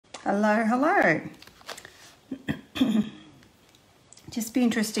Hello, hello. Just be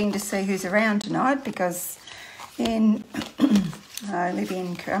interesting to see who's around tonight because I live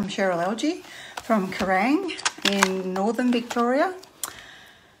in Cheryl Algie from Kerrang in northern Victoria,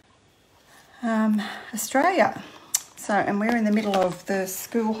 Australia. So, and we're in the middle of the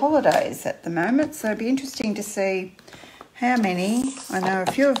school holidays at the moment, so it'd be interesting to see how many. I know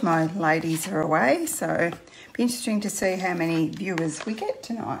a few of my ladies are away, so it'd be interesting to see how many viewers we get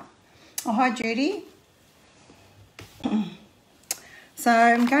tonight. Oh, hi Judy. So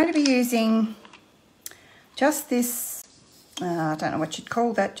I'm going to be using just this, I don't know what you'd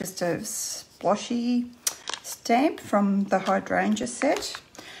call that, just a sploshy stamp from the Hydrangea set.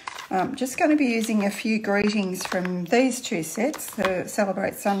 I'm just going to be using a few greetings from these two sets, the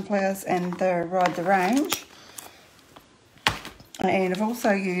Celebrate Sunflowers and the Ride the Range. And I've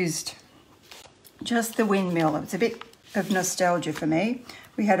also used just the windmill. It's a bit of nostalgia for me.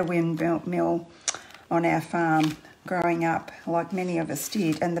 We had a windmill on our farm growing up, like many of us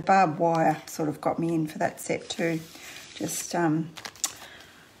did, and the barbed wire sort of got me in for that set too. Just a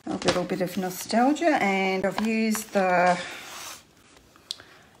little bit of nostalgia. And I've used the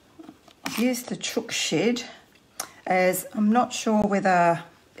chook shed, as I'm not sure whether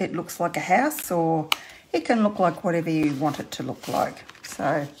it looks like a house or it can look like whatever you want it to look like.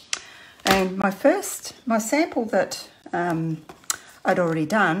 So, and my sample that I'd already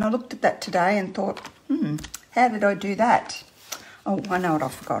done, I looked at that today and thought, how did I do that? Oh, I know what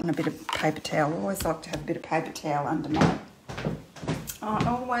I've forgotten, a bit of paper towel. I always like to have a bit of paper towel under my... I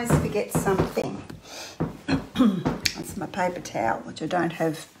always forget something. That's my paper towel, which I don't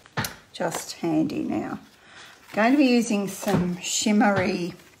have just handy now. I'm going to be using some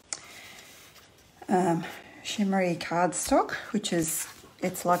shimmery cardstock, which is,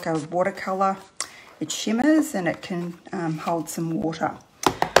 it's like a watercolour. It shimmers and it can hold some water.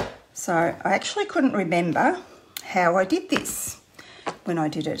 So I actually couldn't remember how I did this when I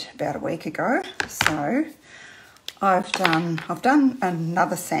did it about a week ago. So I've done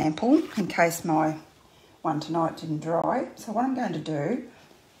another sample in case my one tonight didn't dry. So what I'm going to do,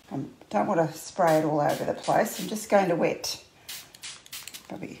 I don't want to spray it all over the place. I'm just going to wet,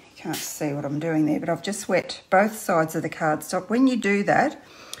 probably you can't see what I'm doing there, but I've just wet both sides of the cardstock. When you do that,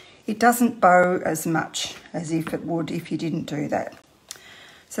 it doesn't bow as much as if it would if you didn't do that.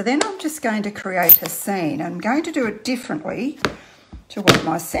 So then I'm just going to create a scene. I'm going to do it differently to what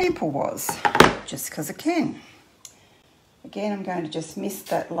my sample was, just because I can. Again, I'm going to just mist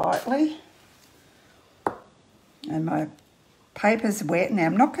that lightly. And my paper's wet. Now,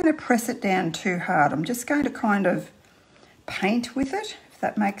 I'm not going to press it down too hard. I'm just going to kind of paint with it, if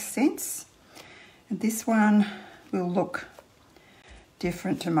that makes sense. And this one will look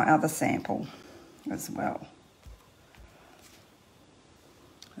different to my other sample as well.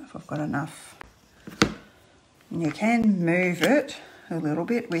 If I've got enough. And you can move it a little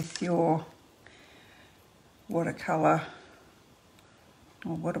bit with your watercolour,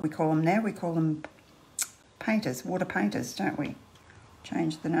 or what do we call them now? We call them painters, water painters, don't we?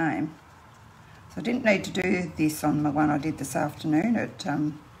 Change the name. So I didn't need to do this on the one I did this afternoon. It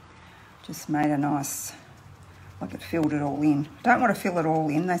just made a nice, like it filled it all in. I don't want to fill it all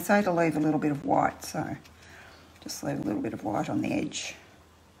in. They say to leave a little bit of white, so just leave a little bit of white on the edge.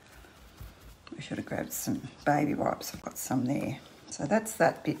 We should have grabbed some baby wipes. I've got some there. So that's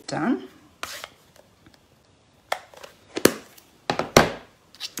that bit done.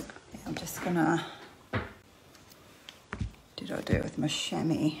 I'm just gonna, did I do it with my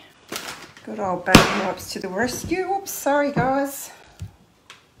chamois? Good old baby wipes to the rescue. Oops, sorry guys.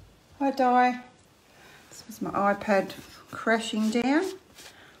 Hi Di. This was my iPad crashing down.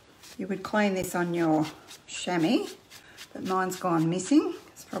 You would clean this on your chamois, but mine's gone missing.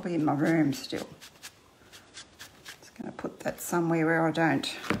 It's probably in my room still. Just going to put that somewhere where I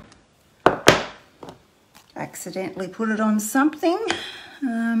don't accidentally put it on something.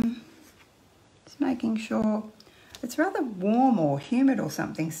 Just making sure it's rather warm or humid or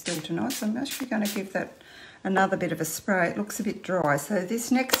something still tonight, so I'm actually going to give that another bit of a spray. It looks a bit dry. So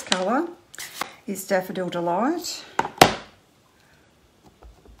this next colour is Daffodil Delight.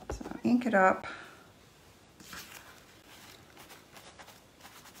 So ink it up.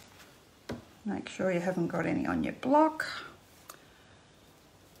 Make sure you haven't got any on your block.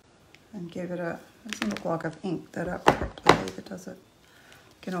 And give it a, doesn't look like I've inked that up properly either, does it?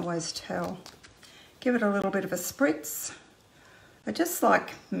 You can always tell. Give it a little bit of a spritz. I just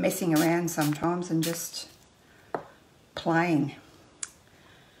like messing around sometimes and just playing.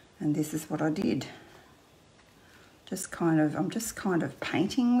 And this is what I did. I'm just kind of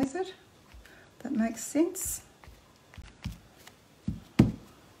painting with it. That makes sense.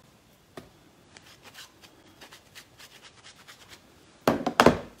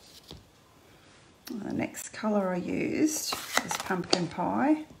 colour I used is pumpkin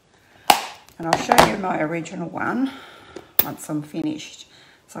pie, and I'll show you my original one once I'm finished.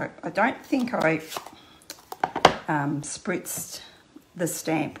 So I don't think I spritzed the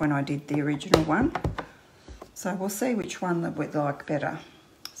stamp when I did the original one, so we'll see which one that we'd like better.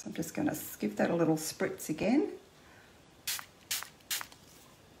 So I'm just going to give that a little spritz again.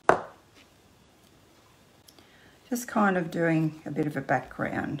 Just kind of doing a bit of a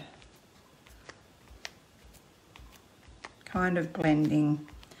background. Kind of blending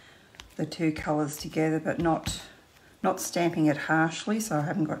the two colours together, but not stamping it harshly, so I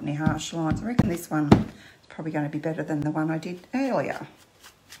haven't got any harsh lines. I reckon this one is probably going to be better than the one I did earlier.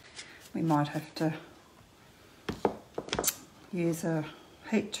 We might have to use a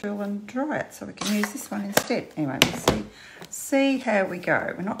heat tool and dry it so we can use this one instead. Anyway, we'll see how we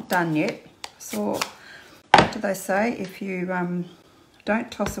go. We're not done yet. So what do they say? If you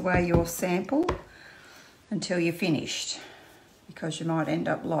don't toss away your sample until you're finished, because you might end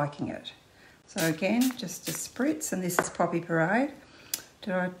up liking it. So again, just a spritz, and this is Poppy Parade.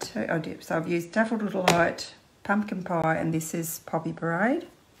 Did I tell you? I did. So I've used Daffodil Delight, Pumpkin Pie, and this is Poppy Parade.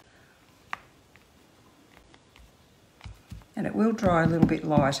 And it will dry a little bit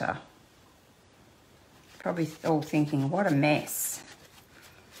lighter. Probably all thinking, what a mess.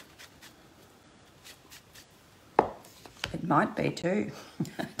 It might be too.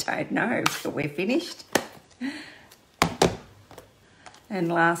 I don't know, but we're finished. And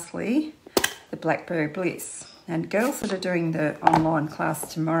lastly, the Blackberry Bliss. And girls that are doing the online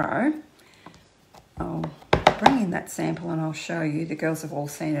class tomorrow, I'll bring in that sample and I'll show you. The girls have all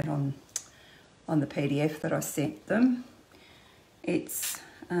seen it on the PDF that I sent them. It's,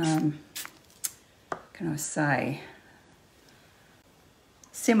 can I say,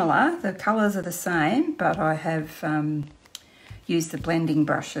 similar. The colours are the same, but I have used the blending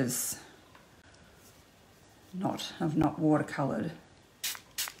brushes. I've not watercoloured.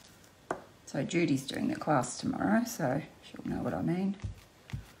 So Judy's doing the class tomorrow, so she'll know what I mean.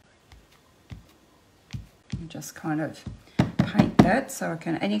 And just kind of paint that so I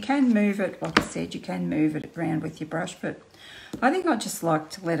can, and you can move it, like I said, you can move it around with your brush, but I think I just like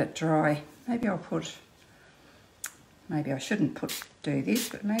to let it dry. Maybe I shouldn't do this,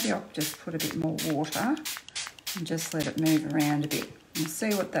 but maybe I'll just put a bit more water and just let it move around a bit and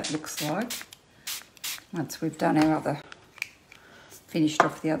see what that looks like once we've done our finished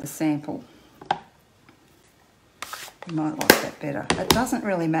off the other sample. You might like that better. It doesn't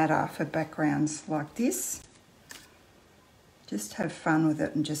really matter for backgrounds like this. Just have fun with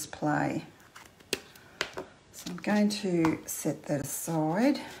it and just play. So I'm going to set that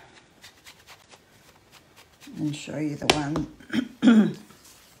aside and show you the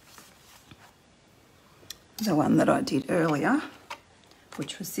one that I did earlier,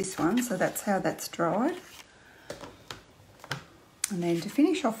 which was this one. So that's how that's dried. And then to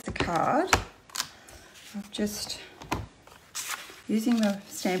finish off the card, I'm just using the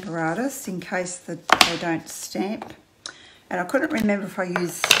Stamparatus in case that they don't stamp. And I couldn't remember if I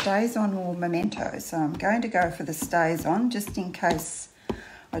used Stays On or Memento, so I'm going to go for the Stays On just in case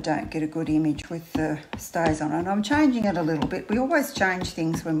I don't get a good image with the Stays On. And I'm changing it a little bit. We always change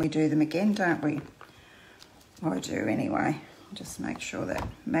things when we do them again, don't we? I do anyway. Just make sure that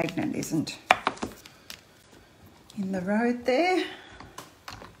magnet isn't in the road there.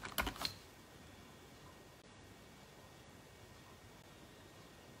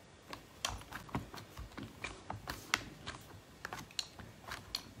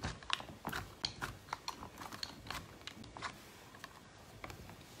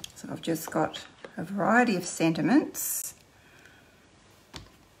 So I've just got a variety of sentiments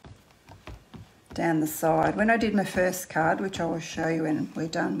down the side. When I did my first card, which I will show you when we're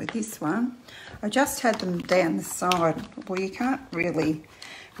done with this one, I just had them down the side. Well, you can't really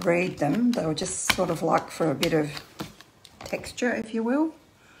read them. They were just sort of like for a bit of texture, if you will.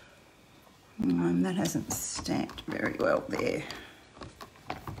 That hasn't stamped very well there.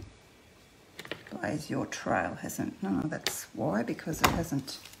 Blaze Your Trail hasn't. No, that's why, because it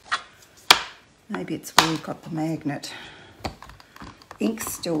hasn't. Maybe it's where you've got the magnet.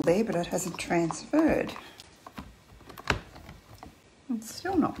 Ink's still there, but it hasn't transferred. It's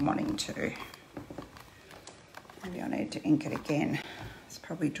still not wanting to. Maybe I need to ink it again. It's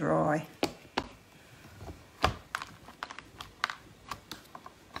probably dry.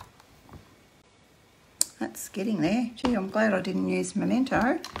 That's getting there. Gee, I'm glad I didn't use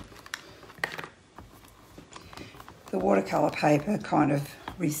Memento. The watercolour paper kind of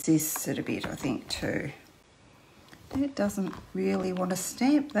resists it a bit, I think, too. It doesn't really want to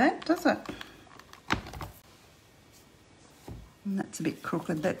stamp that, does it? And that's a bit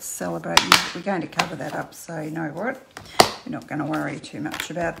crooked. Let's celebrate. We're going to cover that up, so you know what? We're not going to worry too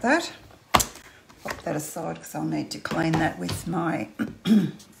much about that. Pop that aside because I'll need to clean that with my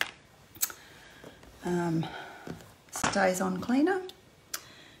Stays On cleaner.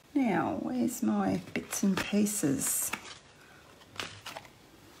 Now, where's my bits and pieces?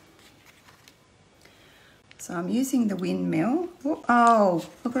 So I'm using the windmill. Oh,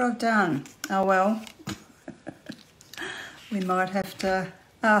 look what I've done. Oh well. We might have to,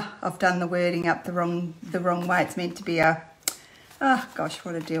 I've done the wording up the wrong way. It's meant to be a, gosh,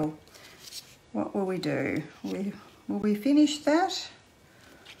 what a deal. What will we do? Will we finish that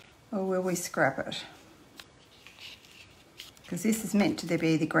or will we scrap it? Because this is meant to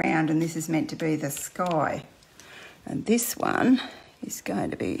be the ground and this is meant to be the sky. And this one is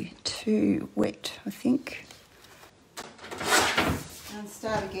going to be too wet, I think. And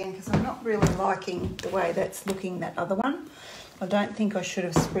start again because I'm not really liking the way that's looking, that other one. I don't think I should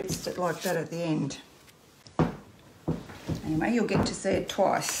have spritzed it like that at the end. Anyway, you'll get to see it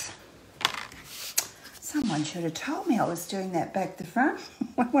twice. Someone should have told me I was doing that back to front.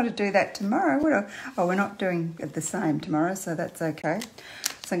 I want to do that tomorrow. Oh, we're not doing it the same tomorrow, so that's okay.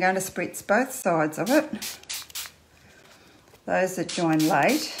 So I'm going to spritz both sides of it. Those that joined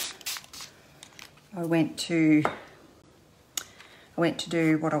late, I went to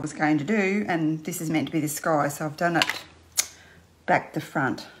do what I was going to do, and this is meant to be the sky, so I've done it back to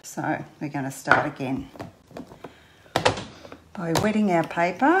front. So we're going to start again by wetting our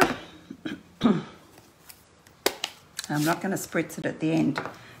paper. I'm not going to spritz it at the end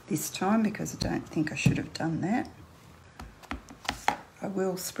this time because I don't think I should have done that. I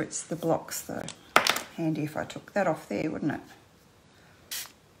will spritz the blocks though. Handy if I took that off there, wouldn't it?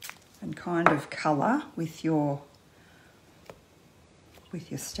 And kind of colour with your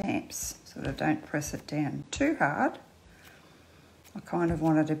stamps so that I don't press it down too hard. I kind of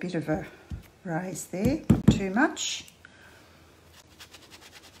wanted a bit of a raise there, not too much.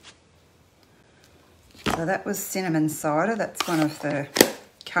 So that was Cinnamon Cider. That's one of the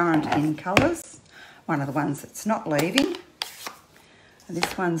current in colours. One of the ones that's not leaving. And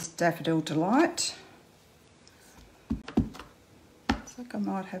this one's Daffodil Delight. Looks like I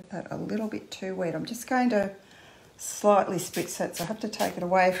might have that a little bit too wet. I'm just going to slightly spritz that, so I have to take it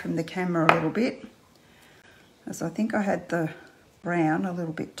away from the camera a little bit, as I think I had the brown a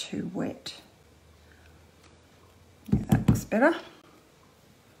little bit too wet. Yeah, that looks better.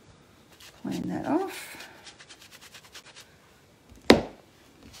 Clean that off.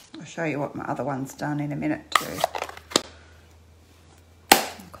 I'll show you what my other one's done in a minute too. I'll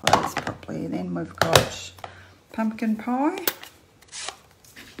close properly. Then we've got pumpkin pie.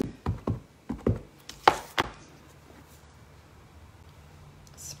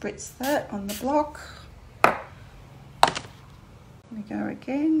 Spritz that on the block. We go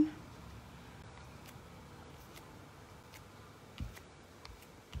again.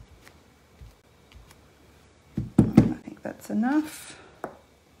 I think that's enough. So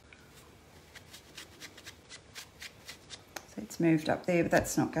it's moved up there, but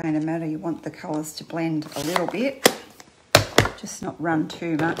that's not going to matter. You want the colours to blend a little bit, just not run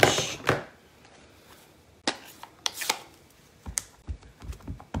too much.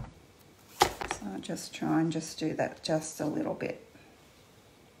 Just try and just do that just a little bit,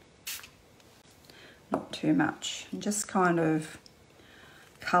 not too much, and just kind of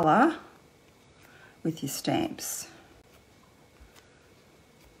colour with your stamps.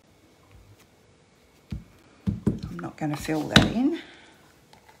 I'm not going to fill that in,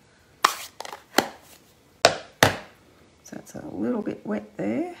 so it's a little bit wet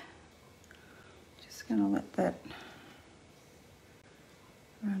there. Just going to let that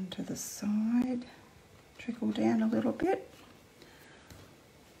run to the side, trickle down a little bit.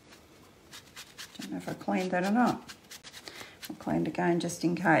 Don't know if I cleaned that or not. I'll clean it again just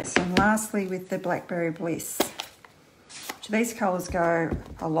in case. And lastly, with the Blackberry Bliss, these colours go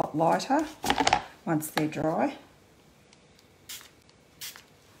a lot lighter once they're dry.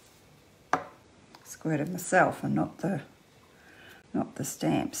 Squirted myself and not the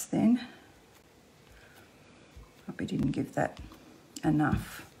stamps then. Hope I didn't give that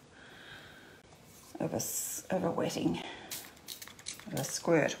enough of a wetting, of a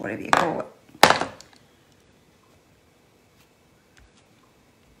squirt, whatever you call it.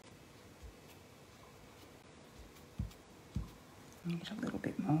 I'll get a little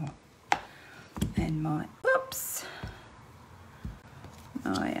bit more. And my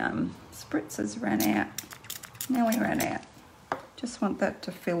spritzers ran out. Nearly ran out. Just want that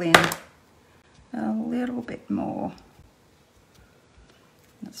to fill in a little bit more.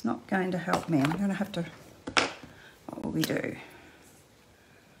 It's not going to help me. I'm going to have to, what will we do?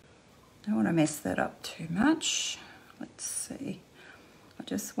 Don't want to mess that up too much. Let's see. I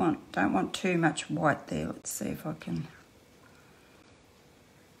just don't want too much white there. Let's see if I can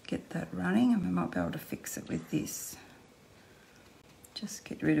get that running, and we might be able to fix it with this. Just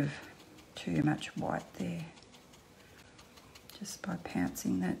get rid of too much white there. Just by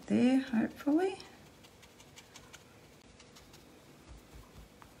pouncing that there, hopefully.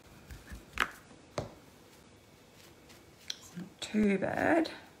 It's not too bad.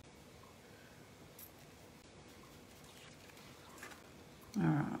 All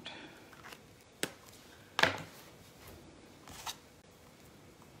right.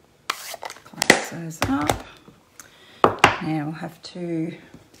 Close those up. Now we'll have to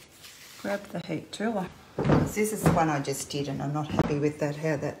grab the heat tool. This is the one I just did, and I'm not happy with that,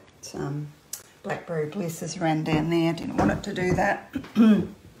 how that Blackberry Bliss has ran down there. I didn't want it to do that.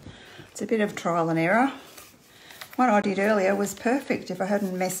 It's a bit of trial and error. What I did earlier was perfect if I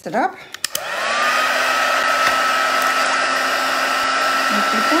hadn't messed it up.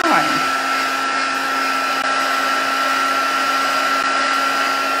 It'd be fine.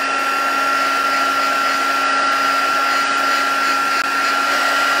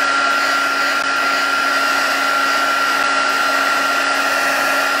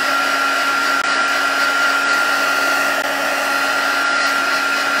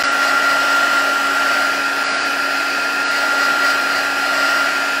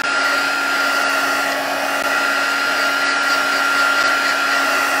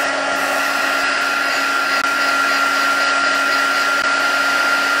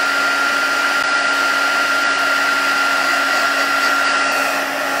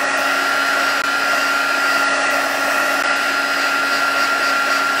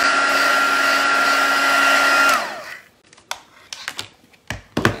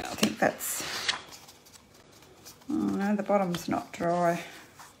 The bottom's not dry. I'm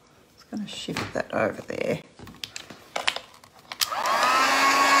just going to shift that over there.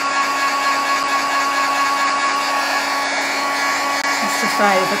 Just to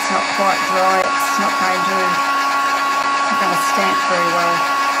say, if it's not quite dry, it's not going to stamp very well.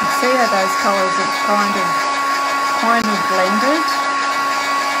 You can see how those colours are kind of blended.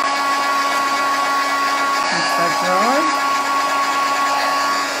 Once they're dry.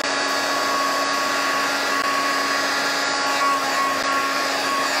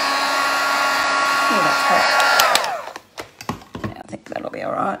 Yeah, I think that'll be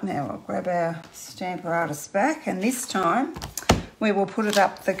all right. Now we'll grab our Stamparatus back, and this time we will put it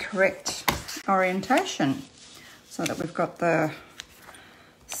up the correct orientation so that we've got the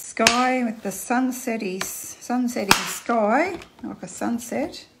sky with the sunsetty sky, like a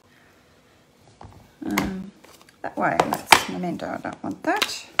sunset. That way, that's Memento. I don't want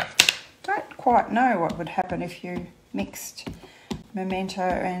that. Don't quite know what would happen if you mixed Memento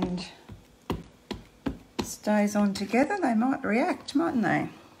and Stays On together. They might react, mightn't they?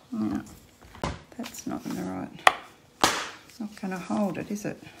 Yeah, that's not in the right. It's not going to hold it, is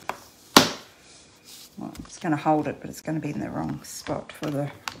it? Well, it's going to hold it, but it's going to be in the wrong spot for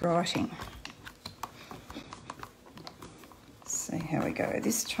the writing. Let's see how we go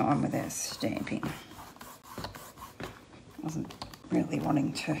this time with our stamping. Wasn't really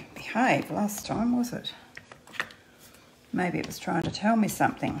wanting to behave last time, was it? Maybe it was trying to tell me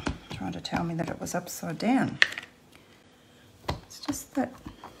something. Trying to tell me that it was upside down. It's just that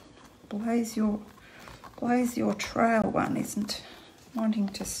blaze your trail one isn't wanting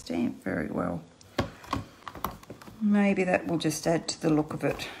to stamp very well. Maybe that will just add to the look of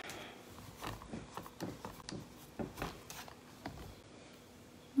it.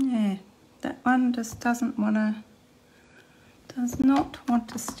 Yeah, that one just does not want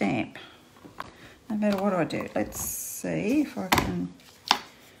to stamp. No matter what I do. Let's see if I can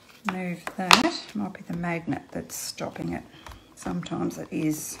move that. Might be the magnet that's stopping it. Sometimes it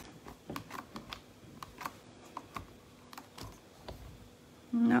is.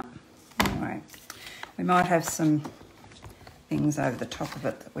 No. Anyway, we might have some things over the top of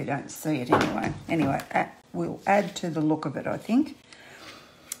it that we don't see it anyway. Anyway, we'll add to the look of it, I think.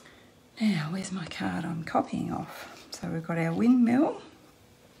 Now, where's my card I'm copying off? So we've got our windmill.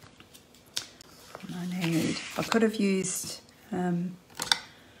 I could have used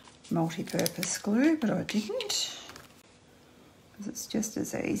multi-purpose glue, but I didn't, because it's just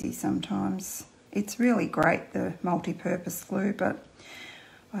as easy sometimes. It's really great, the multi-purpose glue, but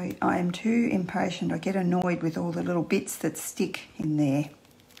I am too impatient. I get annoyed with all the little bits that stick in there.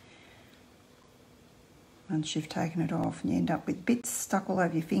 Once you've taken it off, and you end up with bits stuck all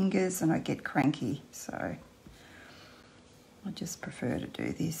over your fingers, and I get cranky, so I just prefer to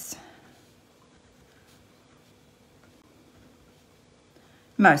do this.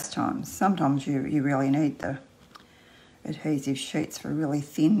 Most times. Sometimes you really need the adhesive sheets for really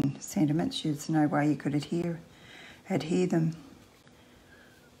thin sentiments. There's no way you could adhere them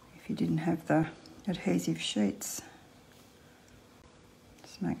if you didn't have the adhesive sheets.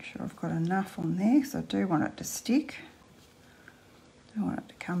 Just make sure I've got enough on there because I do want it to stick. Don't want it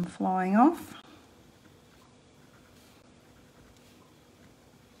to come flying off.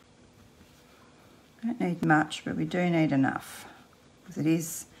 Don't need much, but we do need enough because it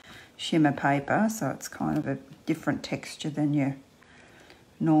is shimmer paper, so it's kind of a different texture than your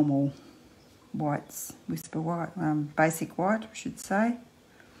normal whites, Whisper White, basic white, I should say.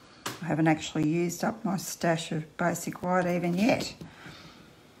 I haven't actually used up my stash of basic white even yet.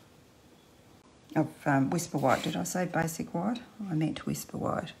 Of Whisper White, did I say basic white? I meant Whisper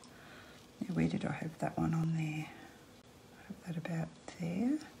White. Now, where did I have that one on there? I have that about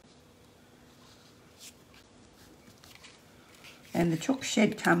there. And the chalk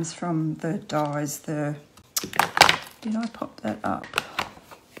shed comes from the dyes, did I pop that up?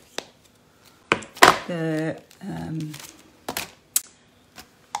 The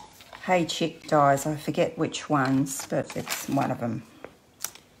Hey Chick dyes, I forget which ones, but it's one of them.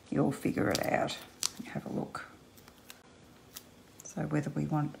 You'll figure it out. Have a look. So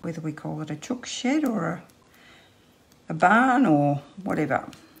whether we call it a chook shed or a barn or whatever,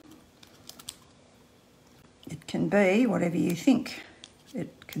 it can be whatever you think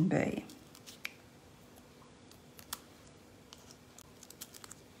it can be.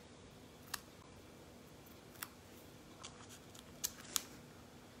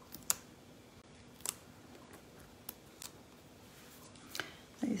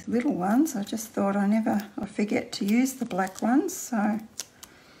 These little ones, I just thought I forget to use the black ones, so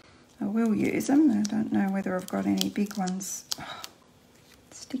I will use them. I don't know whether I've got any big ones. Oh,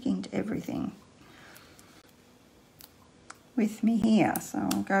 sticking to everything with me here, so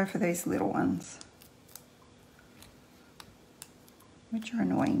I'll go for these little ones, which are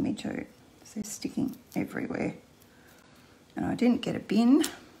annoying me too, because they're sticking everywhere. And I didn't get a bin.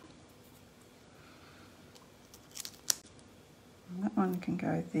 That one can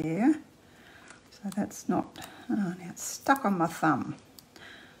go there, so that's not, oh, now it's stuck on my thumb.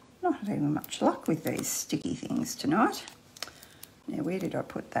 Not having much luck with these sticky things tonight. Now where did I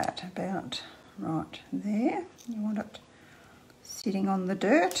put that? About right there. You want it sitting on the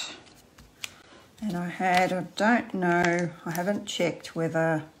dirt. And I don't know, I haven't checked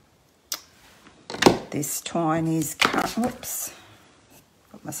whether this twine is current, whoops,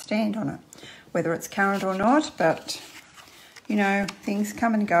 got my stand on it, whether it's current or not, but you know, things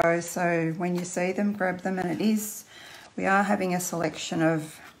come and go, so when you see them, grab them. And we are having a selection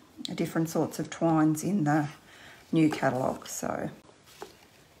of different sorts of twines in the new catalogue, so if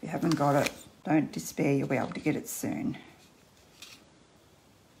you haven't got it, don't despair, you'll be able to get it soon.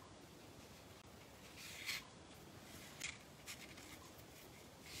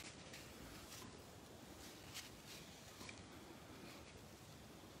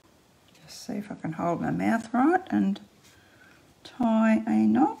 Just see if I can hold my mouth right and tie a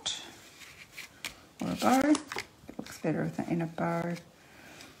knot or a bow. It looks better in a bow,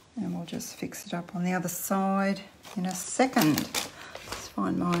 and we'll just fix it up on the other side in a second. Let's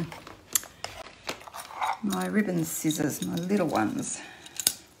find my ribbon scissors, my little ones.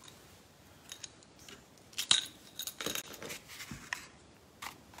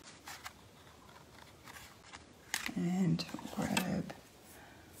 And grab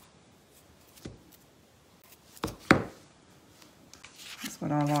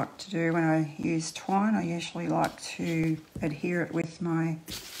what I like to do when I use twine. I usually like to adhere it with my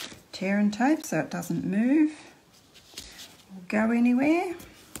tear and tape so it doesn't move or go anywhere.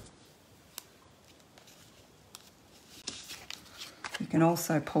 You can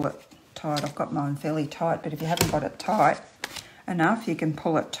also pull it tight. I've got mine fairly tight, but if you haven't got it tight enough, you can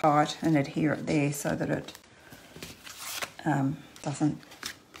pull it tight and adhere it there so that it doesn't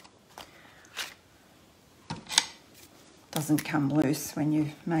come loose when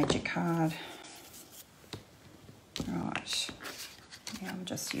you've made your card. Right, now I'm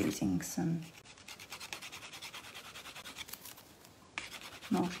just using some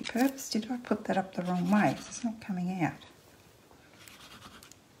multi-purpose. Did I put that up the wrong way? It's not coming out.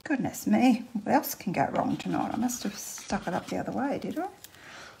 Goodness me, what else can go wrong tonight? I must have stuck it up the other way, did I?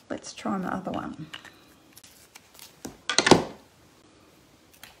 Let's try my other one.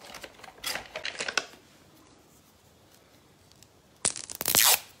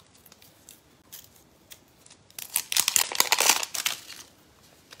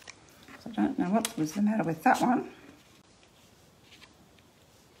 I don't know what was the matter with that one.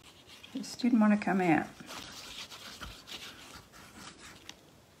 Just didn't want to come out.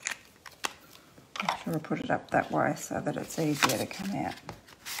 sure I put it up that way so that it's easier to come out.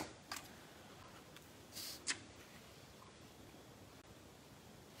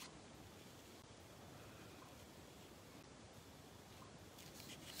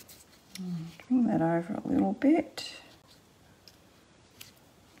 Bring that over a little bit.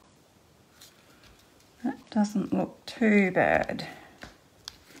 That doesn't look too bad.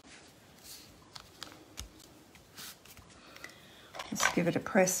 Just give it a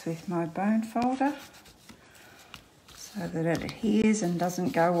press with my bone folder so that it adheres and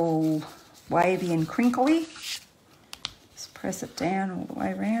doesn't go all wavy and crinkly. Just press it down all the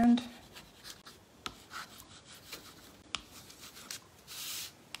way around.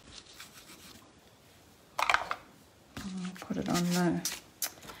 Put it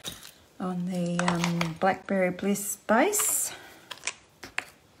on the Blackberry Bliss base.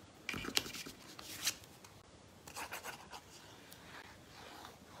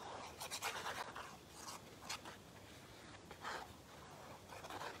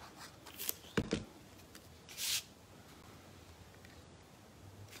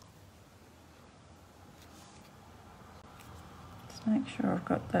 Just make sure I've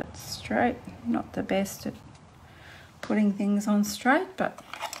got that straight. Not the best at putting things on straight, but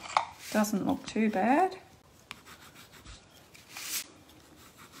doesn't look too bad.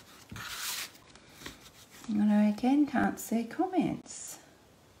 And I again can't see comments.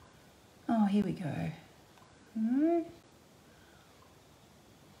 Oh, here we go.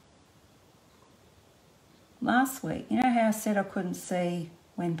 Last week, you know how I said I couldn't see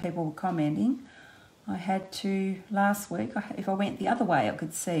when people were commenting? I had to, last week, if I went the other way I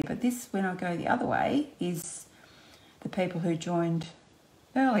could see, but this, when I go the other way, is the people who joined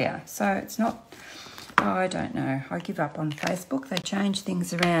earlier. So it's not, oh, I don't know. I give up on Facebook. They change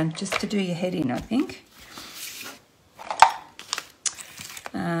things around just to do your head in, I think.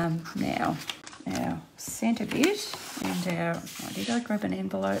 Now, our centre bit and our, oh, did I grab an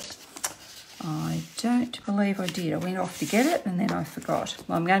envelope? I don't believe I did. I went off to get it and then I forgot.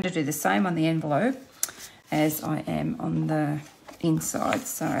 Well, I'm going to do the same on the envelope as I am on the inside.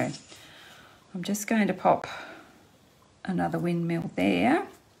 So I'm just going to pop another windmill there,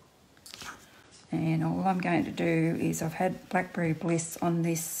 and all I'm going to do is, I've had Blackberry Bliss on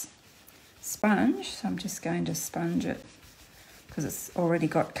this sponge, so I'm just going to sponge it because it's already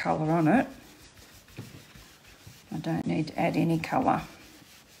got colour on it. I don't need to add any colour,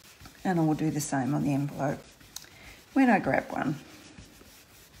 and I will do the same on the envelope when I grab one.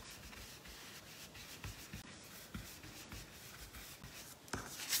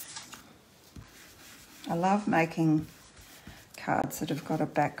 I love making cards that have got a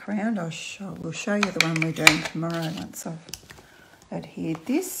background. We'll show you the one we're doing tomorrow once I've adhered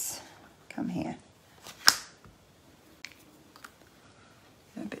this. Come here.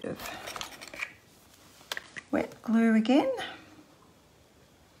 A bit of wet glue again.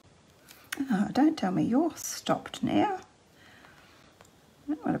 Oh, don't tell me you're stopped now. I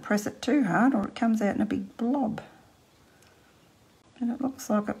don't want to press it too hard or it comes out in a big blob. And it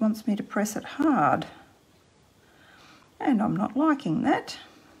looks like it wants me to press it hard. And I'm not liking that.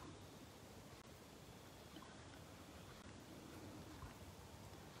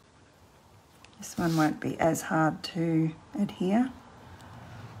 This one won't be as hard to adhere.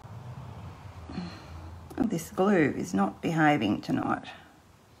 Oh, this glue is not behaving tonight.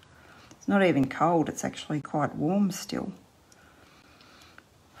 It's not even cold, it's actually quite warm still.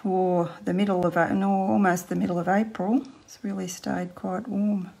 For the middle of, no, almost the middle of April, it's really stayed quite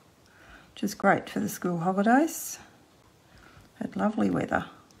warm, which is great for the school holidays. Had lovely weather.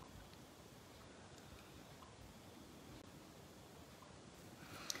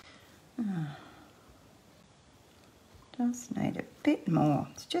 Does need a bit more.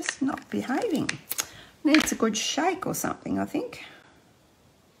 It's just not behaving. Needs a good shake or something, I think.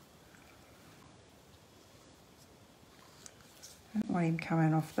 Don't want him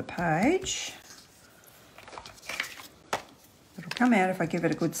coming off the page. It'll come out if I give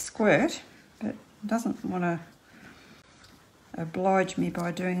it a good squirt, but it doesn't want to oblige me by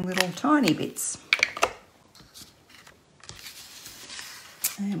doing little tiny bits.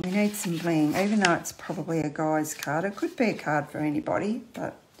 And we need some bling, even though it's probably a guy's card. It could be a card for anybody,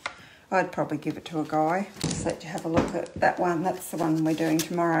 but I'd probably give it to a guy. Just let you have a look at that one. That's the one we're doing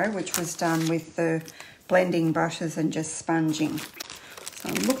tomorrow, which was done with the blending brushes and just sponging. So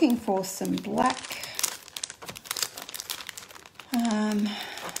I'm looking for some black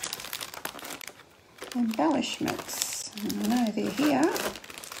embellishments. I know they're here.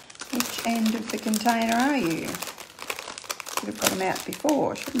 Which end of the container are you? Should have got them out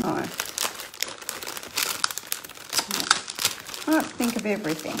before, shouldn't I? Can't think of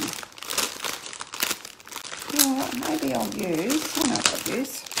everything. Well, maybe I'll use, I know what I'll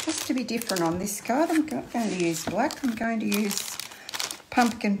use, just to be different on this card. I'm not going to use black, I'm going to use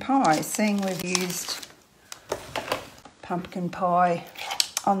pumpkin pie, seeing we've used pumpkin pie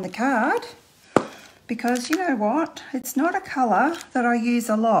on the card, because you know what, it's not a colour that I use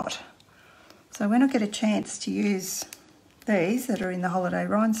a lot. So when I get a chance to use these that are in the holiday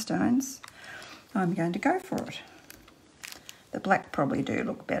rhinestones, I'm going to go for it. The black probably do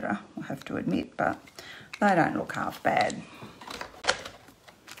look better, I have to admit, but they don't look half bad.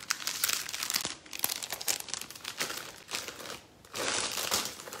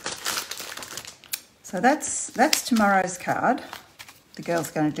 So that's tomorrow's card. The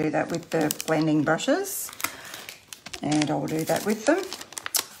girl's going to do that with the blending brushes, and I'll do that with them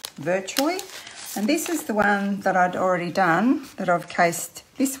virtually. And this is the one that I'd already done, that I've cased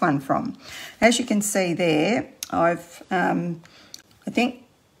this one from. As you can see there, I've, I think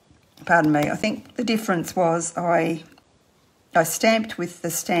the difference was I stamped with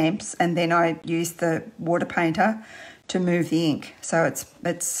the stamps, and then I used the water painter to move the ink. So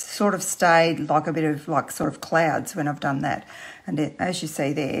it's sort of stayed like a bit of like sort of clouds when I've done that. And as you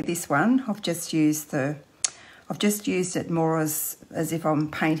see there, this one, I've just used it more as if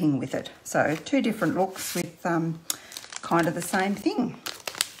I'm painting with it. So two different looks with kind of the same thing.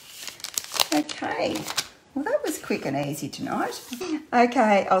 Okay, well that was quick and easy tonight.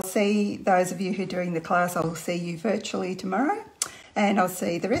 Okay, I'll see those of you who are doing the class, I'll see you virtually tomorrow, and I'll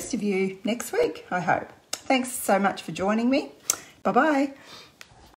see the rest of you next week, I hope. Thanks so much for joining me. Bye-bye.